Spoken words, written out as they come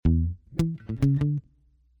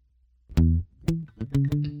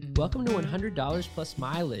Welcome to $100 Plus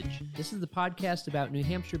Mileage. This is the podcast about New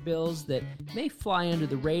Hampshire bills that may fly under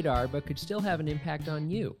the radar but could still have an impact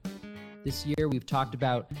on you. This year, we've talked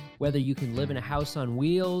about whether you can live in a house on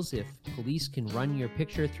wheels, if police can run your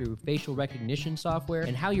picture through facial recognition software,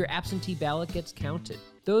 and how your absentee ballot gets counted.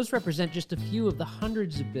 Those represent just a few of the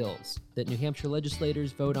hundreds of bills that New Hampshire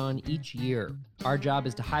legislators vote on each year. Our job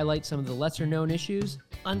is to highlight some of the lesser-known issues,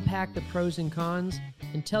 unpack the pros and cons,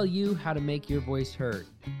 and tell you how to make your voice heard.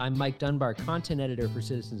 I'm Mike Dunbar, content editor for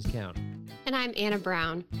Citizens Count. And I'm Anna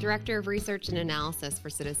Brown, Director of Research and Analysis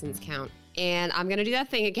for Citizens Count. And I'm going to do that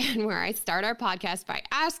thing again where I start our podcast by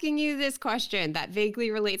asking you this question that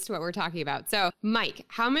vaguely relates to what we're talking about. So, Mike,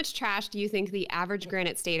 how much trash do you think the average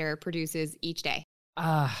Granite Stater produces each day?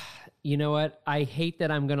 You know what? I hate that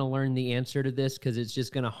I'm going to learn the answer to this because it's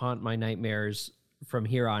just going to haunt my nightmares from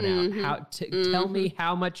here on out. Tell me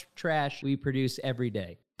how much trash we produce every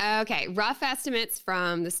day. Okay, rough estimates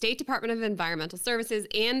from the State Department of Environmental Services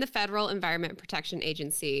and the Federal Environment Protection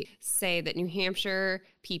Agency say that New Hampshire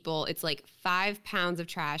people, it's like 5 pounds of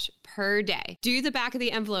trash per day. Do the back of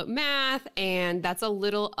the envelope math, and that's a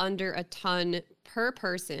little under a ton per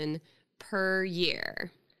person per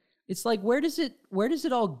year. It's like, where does it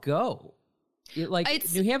all go?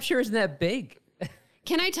 New Hampshire isn't that big.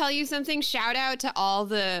 Can I tell you something? Shout out to all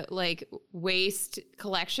the waste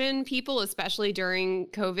collection people, especially during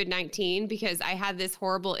COVID-19, because I had this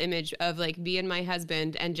horrible image of me and my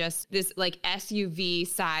husband and just this SUV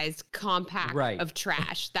sized compact of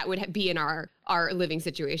trash that would be in our living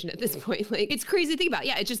situation at this point. It's crazy to think about.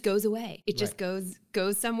 Yeah, it just goes away. It just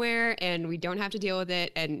goes somewhere and we don't have to deal with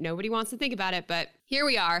it and nobody wants to think about it. But here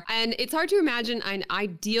we are. And it's hard to imagine an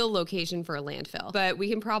ideal location for a landfill, but we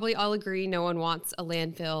can probably all agree no one wants a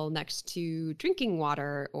landfill next to drinking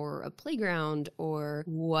water or a playground, or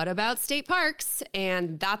what about state parks?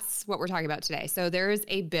 And that's what we're talking about today. So there is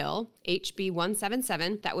a bill, HB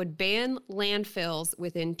 177, that would ban landfills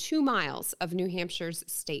within 2 miles of New Hampshire's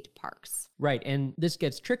state parks. Right. And this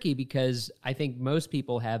gets tricky because I think most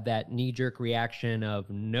people have that knee-jerk reaction of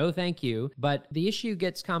no thank you. But the issue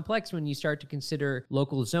gets complex when you start to consider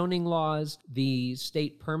local zoning laws, the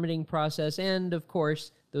state permitting process, and of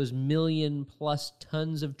course, those 1 million+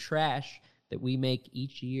 tons of trash that we make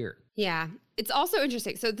each year. Yeah. It's also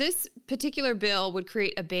interesting. So this particular bill would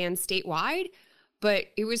create a ban statewide, but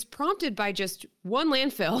it was prompted by just one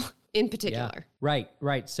landfill in particular. Yeah.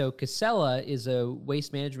 Right. So Casella is a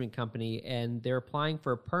waste management company, and they're applying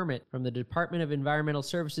for a permit from the Department of Environmental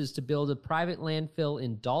Services to build a private landfill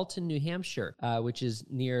in Dalton, New Hampshire, which is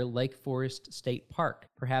near Lake Forest State Park.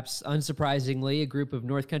 Perhaps unsurprisingly, a group of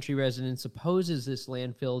North Country residents opposes this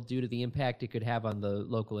landfill due to the impact it could have on the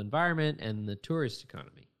local environment and the tourist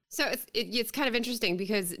economy. So it's kind of interesting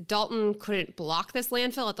because Dalton couldn't block this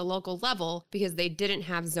landfill at the local level because they didn't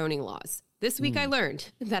have zoning laws. This week I learned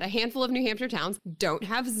that a handful of New Hampshire towns don't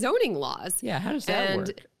have zoning laws. Yeah, how does that work?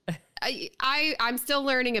 I'm still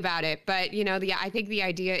learning about it, but I think the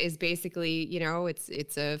idea is basically,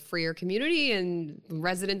 it's a freer community and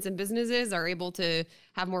residents and businesses are able to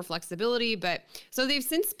have more flexibility. But so they've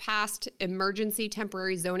since passed emergency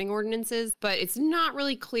temporary zoning ordinances, but it's not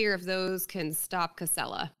really clear if those can stop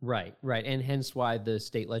Casella. Right. And hence why the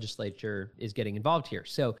state legislature is getting involved here.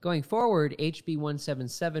 So going forward, HB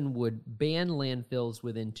 177 would ban landfills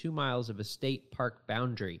within 2 miles of a state park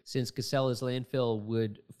boundary. Since Casella's landfill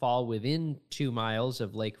would fall within 2 miles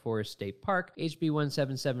of Lake Forest State Park, HB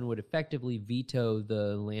 177 would effectively veto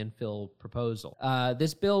the landfill proposal.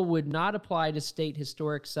 This bill would not apply to state historic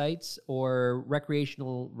sites or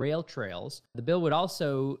recreational rail trails. The bill would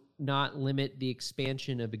also not limit the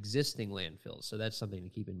expansion of existing landfills. So that's something to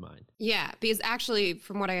keep in mind. Yeah, because actually,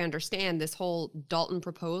 from what I understand, this whole Dalton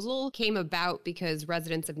proposal came about because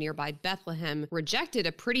residents of nearby Bethlehem rejected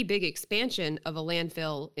a pretty big expansion of a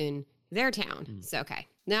landfill in their town. So, okay.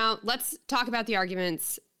 Now, let's talk about the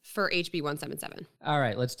arguments for HB 177. All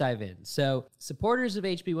right, let's dive in. So, supporters of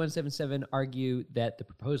HB 177 argue that the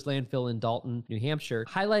proposed landfill in Dalton, New Hampshire,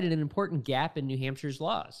 highlighted an important gap in New Hampshire's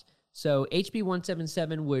laws. So, HB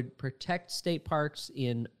 177 would protect state parks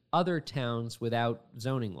in other towns without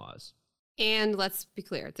zoning laws. And let's be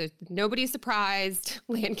clear, nobody's surprised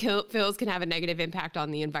landfills can have a negative impact on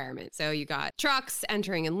the environment. So you got trucks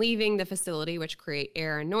entering and leaving the facility, which create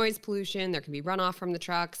air and noise pollution. There can be runoff from the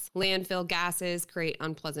trucks. Landfill gases create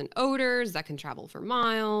unpleasant odors that can travel for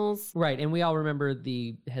miles. Right, and we all remember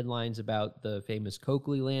the headlines about the famous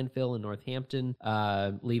Coakley landfill in Northampton,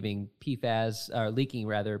 leaking PFAS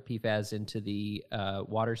into the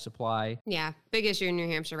water supply. Yeah, big issue in New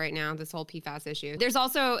Hampshire right now, this whole PFAS issue. There's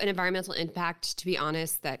also an environmental impact, to be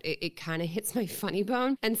honest, that it kind of hits my funny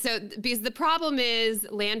bone. And so, because the problem is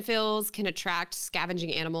landfills can attract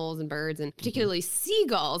scavenging animals and birds, and particularly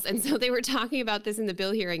seagulls. And so they were talking about this in the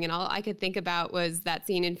bill hearing, and all I could think about was that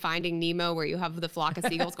scene in Finding Nemo where you have the flock of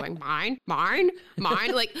seagulls going, mine, mine,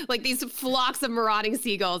 mine. Like these flocks of marauding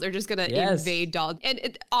seagulls are just going to invade dogs.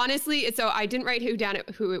 And honestly, so I didn't write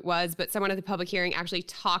who it was, but someone at the public hearing actually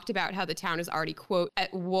talked about how the town is already, quote,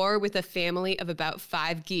 at war with a family of about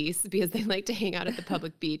 5 geese because they like to hang out at the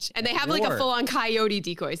public beach. And they have like a full-on coyote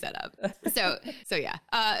decoy setup. So yeah,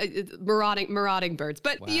 marauding birds.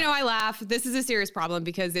 But, you know, I laugh. This is a serious problem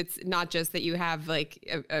because it's not just that you have like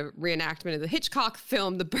a reenactment of the Hitchcock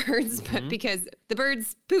film, The Birds, but because the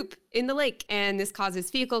birds poop in the lake and this causes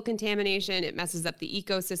fecal contamination. It messes up the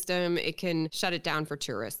ecosystem. It can shut it down for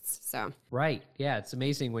tourists. So right. Yeah. It's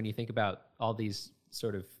amazing when you think about all these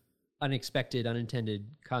sort of unexpected, unintended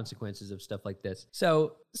consequences of stuff like this.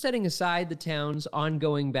 So setting aside the town's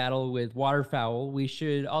ongoing battle with waterfowl, we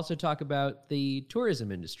should also talk about the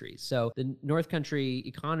tourism industry. So the North Country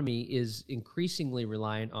economy is increasingly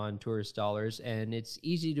reliant on tourist dollars, and it's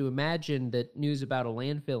easy to imagine that news about a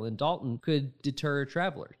landfill in Dalton could deter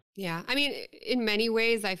travelers. Yeah. I mean, in many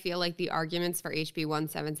ways, I feel like the arguments for HB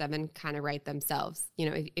 177 kind of write themselves. You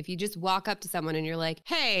know, if you just walk up to someone and you're like,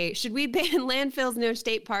 hey, should we ban landfills in our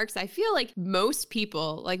state parks? I feel like most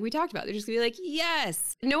people, like we talked about, they're just gonna be like,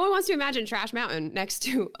 yes. No one wants to imagine Trash Mountain next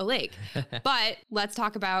to a lake. But let's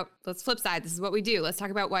flip side. This is what we do. Let's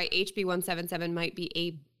talk about why HB 177 might be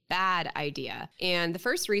a bad idea. And the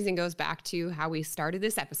first reason goes back to how we started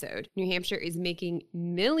this episode. New Hampshire is making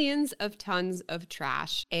millions of tons of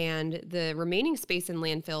trash, and the remaining space in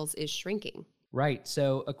landfills is shrinking. Right.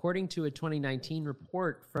 So according to a 2019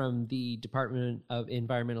 report from the Department of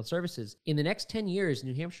Environmental Services, in the next 10 years,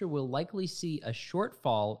 New Hampshire will likely see a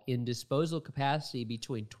shortfall in disposal capacity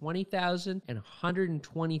between 20,000 and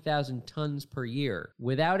 120,000 tons per year.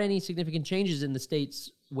 Without any significant changes in the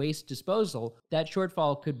state's waste disposal, that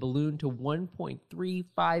shortfall could balloon to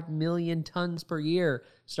 1.35 million tons per year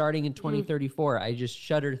starting in 2034. I just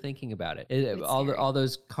shudder thinking about it. All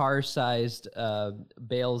those car-sized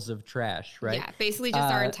bales of trash, right? Yeah, basically just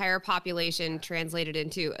our entire population translated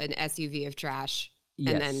into an SUV of trash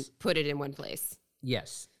and then put it in one place.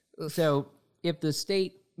 Yes. Oof. So if the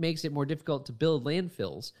state makes it more difficult to build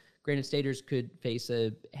landfills, Granite Staters could face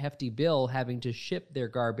a hefty bill having to ship their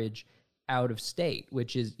garbage out of state,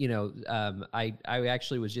 which is, you know, I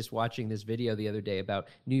actually was just watching this video the other day about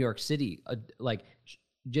New York City,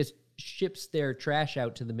 just ships their trash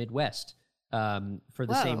out to the Midwest for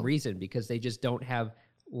the same reason, because they just don't have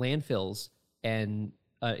landfills and,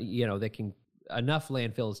 you know, enough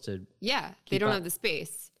landfills to. Yeah, they don't have the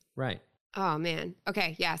space. Right. Oh, man.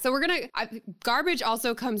 Okay, yeah. So garbage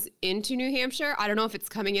also comes into New Hampshire. I don't know if it's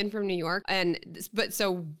coming in from New York.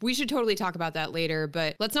 So we should totally talk about that later,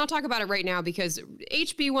 but let's not talk about it right now because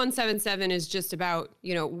HB 177 is just about,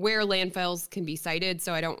 you know, where landfills can be sited.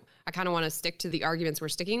 So I kind of want to stick to the arguments we're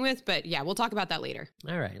sticking with, but yeah, we'll talk about that later.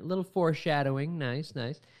 All right. A little foreshadowing. Nice.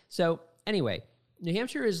 So anyway, New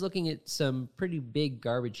Hampshire is looking at some pretty big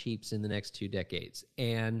garbage heaps in the next 2 decades,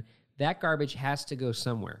 and that garbage has to go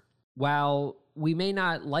somewhere. While we may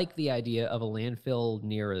not like the idea of a landfill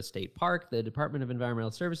near a state park, the Department of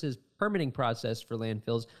Environmental Services permitting process for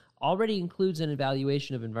landfills already includes an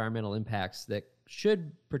evaluation of environmental impacts that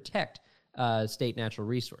should protect state natural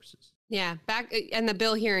resources. Yeah, back in the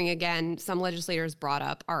bill hearing again, some legislators brought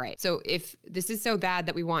up, all right, so if this is so bad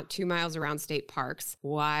that we want 2 miles around state parks,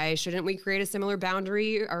 why shouldn't we create a similar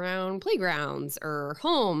boundary around playgrounds or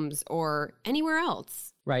homes or anywhere else?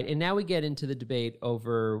 Right. And now we get into the debate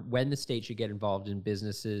over when the state should get involved in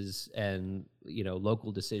businesses and, you know,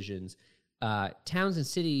 local decisions. Towns and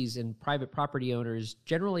cities and private property owners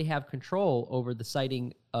generally have control over the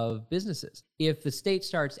siting of businesses. If the state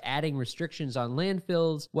starts adding restrictions on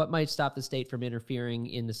landfills, what might stop the state from interfering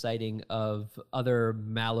in the siting of other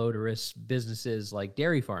malodorous businesses like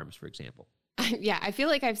dairy farms, for example? Yeah, I feel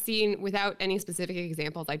like I've seen, without any specific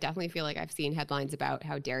examples, I definitely feel like I've seen headlines about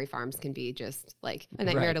how dairy farms can be just like a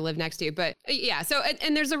nightmare to live next to. But yeah, so,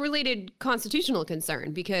 and there's a related constitutional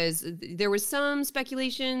concern because there was some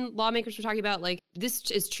speculation, lawmakers were talking about like,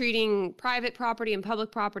 this is treating private property and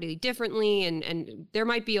public property differently, and there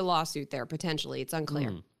might be a lawsuit there potentially. It's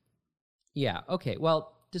unclear. Yeah, okay.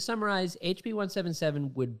 Well, to summarize, HB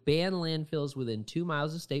 177 would ban landfills within 2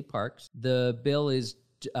 miles of state parks. The bill is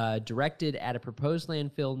directed at a proposed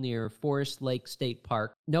landfill near Forest Lake State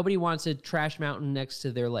Park. Nobody wants a trash mountain next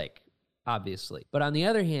to their lake, obviously. But on the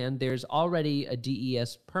other hand, there's already a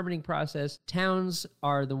DES permitting process. Towns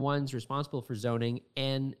are the ones responsible for zoning,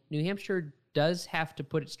 and New Hampshire does have to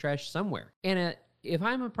put its trash somewhere. Anna, if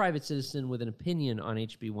I'm a private citizen with an opinion on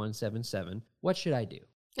HB 177, what should I do?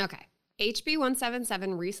 Okay. HB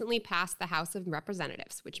 177 recently passed the House of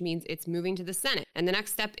Representatives, which means it's moving to the Senate. And the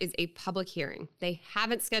next step is a public hearing. They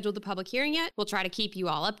haven't scheduled the public hearing yet. We'll try to keep you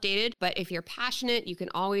all updated. But if you're passionate, you can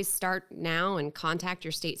always start now and contact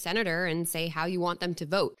your state senator and say how you want them to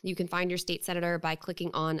vote. You can find your state senator by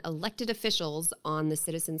clicking on elected officials on the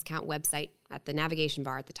Citizens Count website at the navigation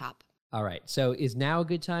bar at the top. All right. So is now a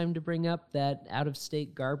good time to bring up that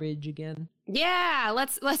out-of-state garbage again? Yeah,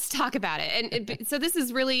 let's talk about it. And so this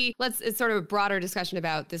is really, it's sort of a broader discussion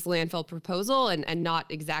about this landfill proposal and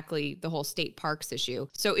not exactly the whole state parks issue.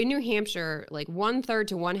 So in New Hampshire, like 1/3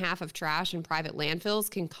 to 1/2 of trash in private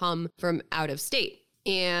landfills can come from out of state.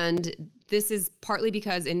 And this is partly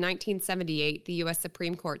because in 1978, the U.S.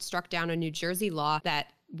 Supreme Court struck down a New Jersey law that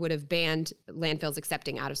would have banned landfills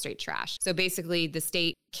accepting out-of-state trash. So basically, the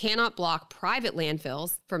state cannot block private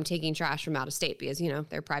landfills from taking trash from out of state because,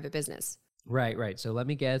 they're private business. Right. So let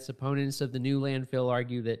me guess, opponents of the new landfill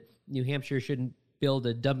argue that New Hampshire shouldn't build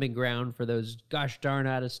a dumping ground for those gosh darn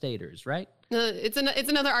out-of-staters, right? It's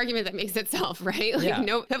another argument that makes itself, right? Like, yeah.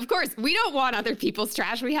 No, of course, we don't want other people's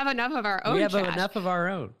trash. We have enough of our own trash. We have enough of our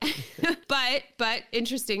own. But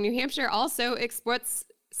interesting, New Hampshire also exports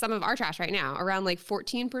some of our trash right now, around like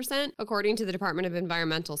 14%, according to the Department of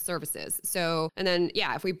Environmental Services. So, and then,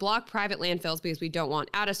 if we block private landfills because we don't want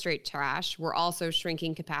out-of-state trash, we're also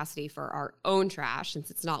shrinking capacity for our own trash, since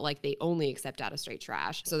it's not like they only accept out-of-state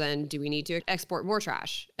trash. So then do we need to export more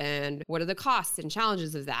trash? And what are the costs and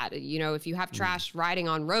challenges of that? If you have trash riding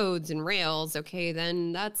on roads and rails, okay,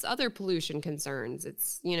 then that's other pollution concerns.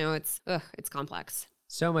 It's complex.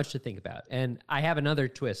 So much to think about. And I have another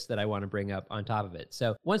twist that I want to bring up on top of it.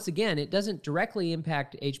 So once again, it doesn't directly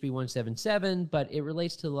impact HB 177, but it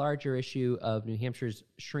relates to the larger issue of New Hampshire's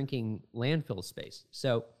shrinking landfill space.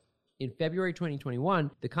 So in February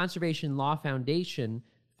 2021, the Conservation Law Foundation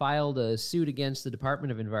filed a suit against the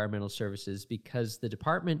Department of Environmental Services because the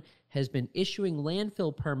department has been issuing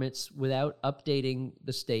landfill permits without updating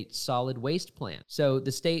the state's solid waste plan. So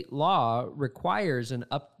the state law requires an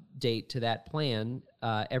update to that plan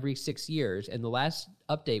every 6 years, and the last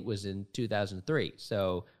update was in 2003,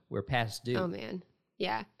 so we're past due. Oh, man.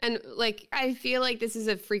 Yeah. And I feel like this is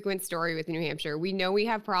a frequent story with New Hampshire. We know we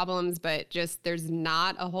have problems, but just there's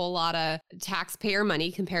not a whole lot of taxpayer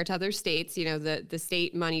money compared to other states. The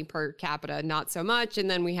state money per capita, not so much. And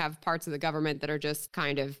then we have parts of the government that are just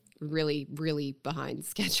kind of really, really behind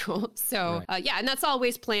schedule. So, right. And that solid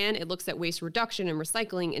waste plan, it looks at waste reduction and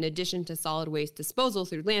recycling in addition to solid waste disposal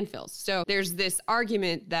through landfills. So there's this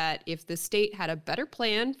argument that if the state had a better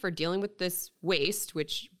plan for dealing with this waste,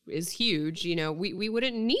 which is huge, we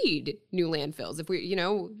wouldn't need new landfills if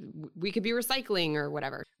we could be recycling or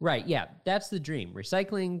whatever. Right. Yeah. That's the dream.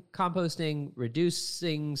 Recycling, composting,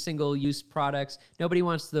 reducing single-use products. Nobody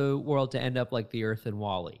wants the world to end up like the Earth and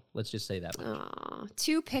WALL-E. Let's just say that much. Aw,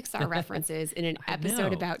 2 Pixar references in an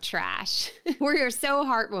episode about trash. We're so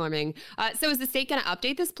heartwarming. So is the state going to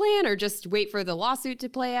update this plan or just wait for the lawsuit to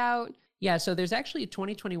play out? Yeah, so there's actually a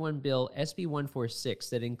 2021 bill, SB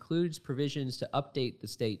 146, that includes provisions to update the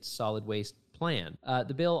state's solid waste plan.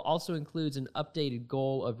 The bill also includes an updated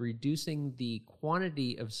goal of reducing the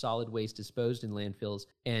quantity of solid waste disposed in landfills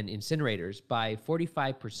and incinerators by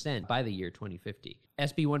 45% by the year 2050.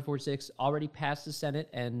 SB 146 already passed the Senate,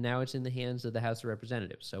 and now it's in the hands of the House of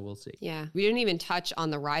Representatives, so we'll see. Yeah, we didn't even touch on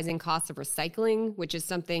the rising costs of recycling, which is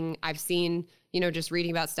something I've seen, just reading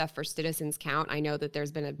about stuff for Citizens Count. I know that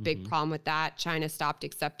there's been a big problem with that. China stopped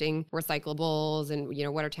accepting recyclables, and,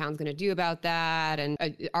 what are towns going to do about that? And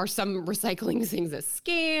are some recycling things a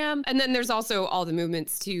scam? And then there's also all the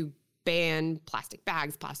movements to ban plastic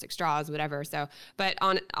bags, plastic straws, whatever. So, but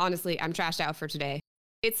honestly, I'm trashed out for today.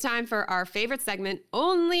 It's time for our favorite segment,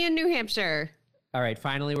 Only in New Hampshire. All right,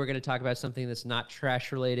 finally, we're going to talk about something that's not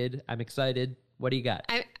trash related. I'm excited. What do you got?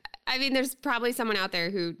 I mean, there's probably someone out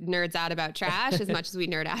there who nerds out about trash as much as we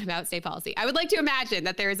nerd out about state policy. I would like to imagine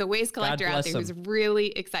that there is a waste collector out there who's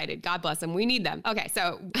really excited. God bless them. We need them. Okay,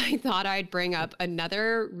 so I thought I'd bring up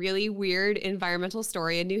another really weird environmental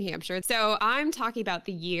story in New Hampshire. So I'm talking about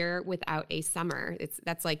the year without a summer.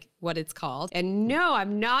 That's like what it's called. And no,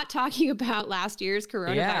 I'm not talking about last year's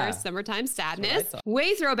coronavirus summertime sadness.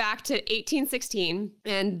 Way throwback to 1816.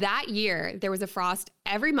 And that year, there was a frost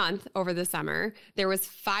every month over the summer. There was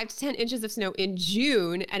 5 to 10 inches of snow in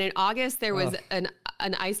June. And in August, there was an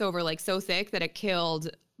ice over so thick that it killed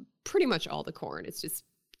pretty much all the corn. It's just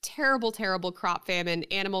terrible, terrible crop famine.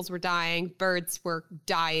 Animals were dying. Birds were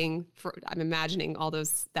dying. I'm imagining all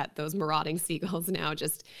those marauding seagulls now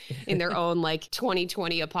just in their own like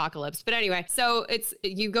 2020 apocalypse. But anyway, so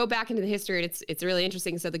you go back into the history and it's really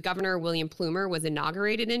interesting. So the governor, William Plumer, was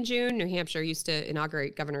inaugurated in June. New Hampshire used to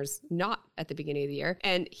inaugurate governors not at the beginning of the year.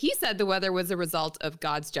 And he said the weather was a result of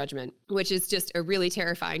God's judgment, which is just a really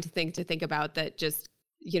terrifying to think about, that just,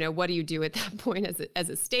 what do you do at that point as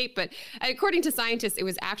a state? But according to scientists, it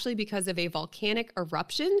was actually because of a volcanic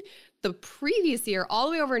eruption the previous year all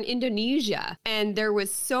the way over in Indonesia. And there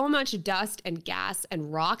was so much dust and gas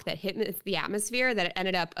and rock that hit the atmosphere that it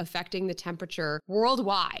ended up affecting the temperature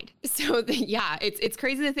worldwide. So it's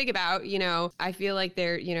crazy to think about. I feel like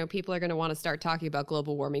people are going to want to start talking about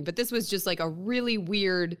global warming, but this was just like a really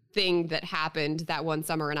weird thing that happened that one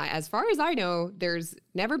summer. And as far as I know, there's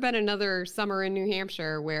never been another summer in New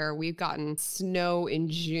Hampshire where we've gotten snow in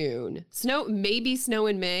June. Maybe snow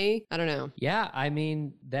in May. I don't know. Yeah, I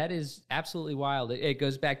mean, that is absolutely wild. It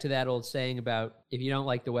goes back to that old saying about if you don't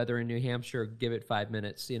like the weather in New Hampshire, give it 5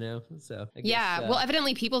 minutes, So I guess, well,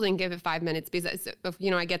 evidently people didn't give it 5 minutes because,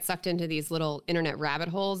 I get sucked into these little internet rabbit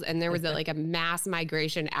holes, and there was a mass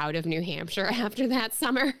migration out of New Hampshire after that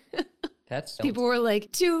summer. People were like,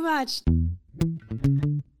 too much.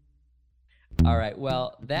 All right,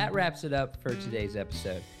 well, that wraps it up for today's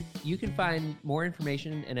episode. You can find more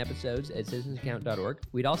information and episodes at citizensaccount.org.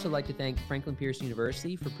 We'd also like to thank Franklin Pierce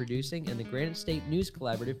University for producing and the Granite State News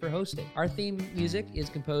Collaborative for hosting. Our theme music is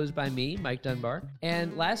composed by me, Mike Dunbar.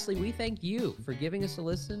 And lastly, we thank you for giving us a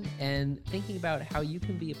listen and thinking about how you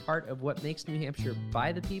can be a part of what makes New Hampshire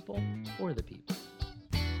by the people, for the people.